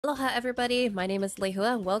Aloha everybody, my name is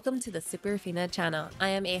Lehua and welcome to the Superfina Channel. I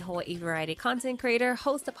am a Hawaii variety content creator,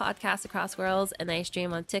 host of podcasts across worlds, and I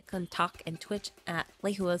stream on TikTok and Twitch at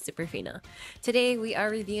Lehua Superfina. Today we are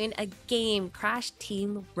reviewing a game, Crash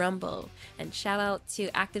Team Rumble, and shout out to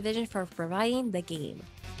Activision for providing the game.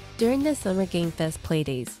 During the Summer Game Fest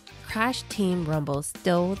playdays, Crash Team Rumble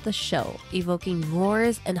stole the show, evoking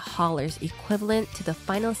roars and hollers equivalent to the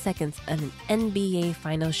final seconds of an NBA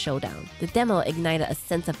Finals showdown. The demo ignited a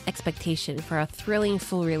sense of expectation for a thrilling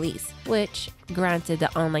full release, which, granted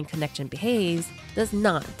the online connection behaves, does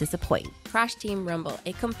not disappoint. Crash Team Rumble,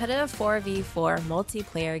 a competitive 4v4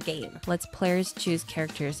 multiplayer game, lets players choose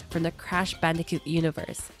characters from the Crash Bandicoot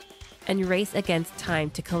universe and race against time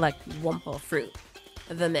to collect Wumpa fruit.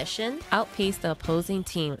 The mission? Outpace the opposing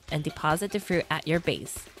team and deposit the fruit at your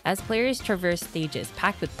base. As players traverse stages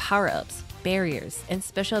packed with power-ups, barriers, and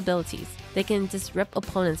special abilities, they can disrupt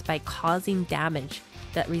opponents by causing damage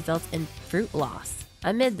that results in fruit loss.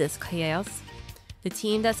 Amid this chaos, the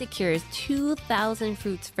team that secures 2,000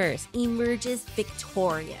 fruits first emerges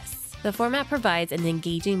victorious. The format provides an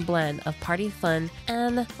engaging blend of party fun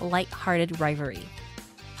and light-hearted rivalry.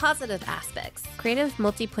 Positive aspects. Creative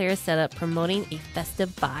multiplayer setup promoting a festive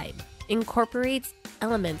vibe. Incorporates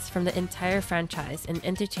elements from the entire franchise in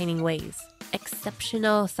entertaining ways.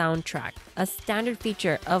 Exceptional soundtrack, a standard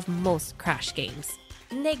feature of most Crash games.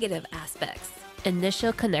 Negative aspects.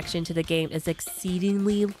 Initial connection to the game is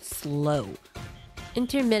exceedingly slow.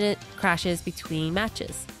 Intermittent crashes between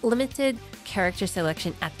matches. Limited character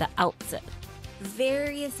selection at the outset.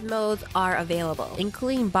 Various modes are available,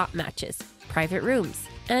 including bot matches, private rooms,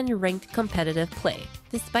 and ranked competitive play.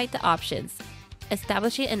 Despite the options,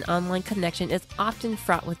 establishing an online connection is often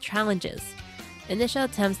fraught with challenges. Initial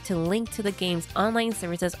attempts to link to the game's online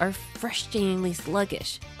services are frustratingly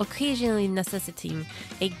sluggish, occasionally necessitating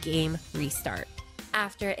a game restart.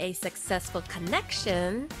 After a successful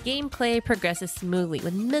connection, gameplay progresses smoothly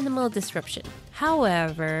with minimal disruption.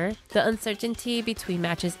 However, the uncertainty between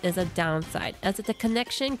matches is a downside, as the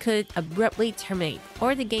connection could abruptly terminate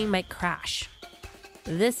or the game might crash.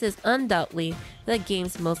 This is undoubtedly the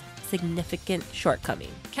game's most significant shortcoming.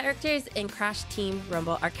 Characters in Crash Team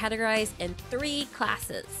Rumble are categorized in 3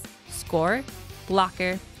 classes: Scorer,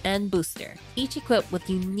 Blocker, and Booster, each equipped with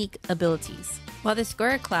unique abilities. While the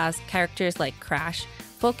Scorer class characters like Crash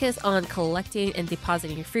focus on collecting and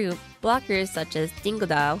depositing fruit, blockers such as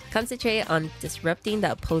Dingodile concentrate on disrupting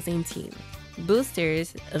the opposing team.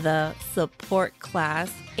 Boosters, the support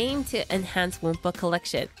class, aim to enhance Wumpa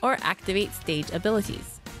collection or activate stage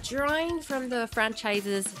abilities. Drawing from the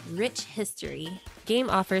franchise's rich history, game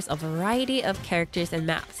offers a variety of characters and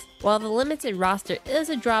maps. While the limited roster is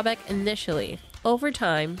a drawback initially, over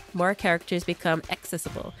time, more characters become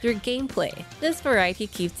accessible through gameplay. This variety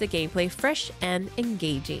keeps the gameplay fresh and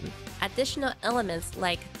engaging. Additional elements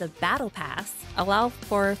like the Battle Pass allow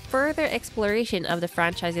for further exploration of the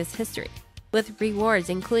franchise's history, with rewards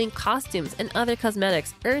including costumes and other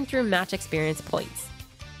cosmetics earned through match experience points.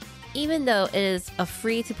 Even though it is a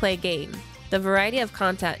free-to-play game, the variety of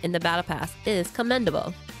content in the Battle Pass is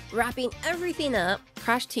commendable. Wrapping everything up,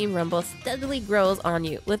 Crash Team Rumble steadily grows on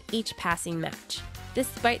you with each passing match.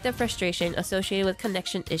 Despite the frustration associated with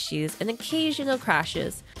connection issues and occasional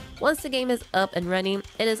crashes, once the game is up and running,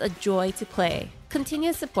 it is a joy to play.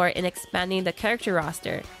 Continuous support in expanding the character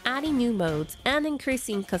roster, adding new modes, and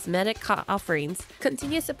increasing cosmetic offerings.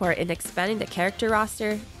 Continuous support in expanding the character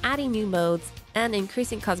roster, adding new modes, and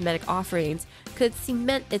increasing cosmetic offerings could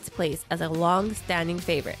cement its place as a long-standing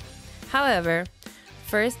favorite. However,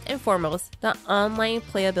 first and foremost, the online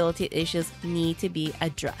playability issues need to be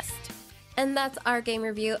addressed. And that's our game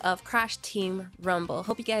review of Crash Team Rumble.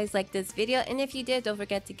 Hope you guys liked this video, and if you did, don't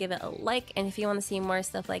forget to give it a like. And if you want to see more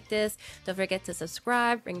stuff like this, don't forget to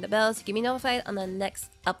subscribe, ring the bell so you can be notified on the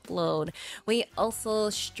next upload. We also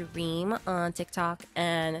stream on TikTok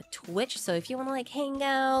and Twitch, so if you want to hang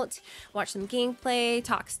out, watch some gameplay,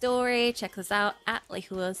 talk story, check us out at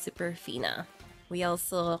Lehua Superfina. We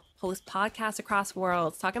also host podcasts across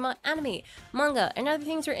worlds talking about anime, manga, and other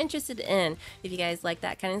things we're interested in. If you guys like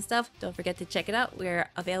that kind of stuff, don't forget to check it out. We're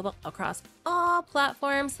available across all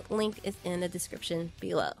platforms. Link is in the description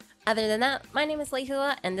below. Other than that, my name is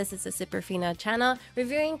Lehua, and this is the Superfina Channel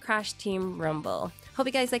reviewing Crash Team Rumble. Hope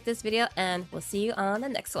you guys like this video, and we'll see you on the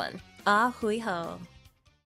next one. Ah hui ho!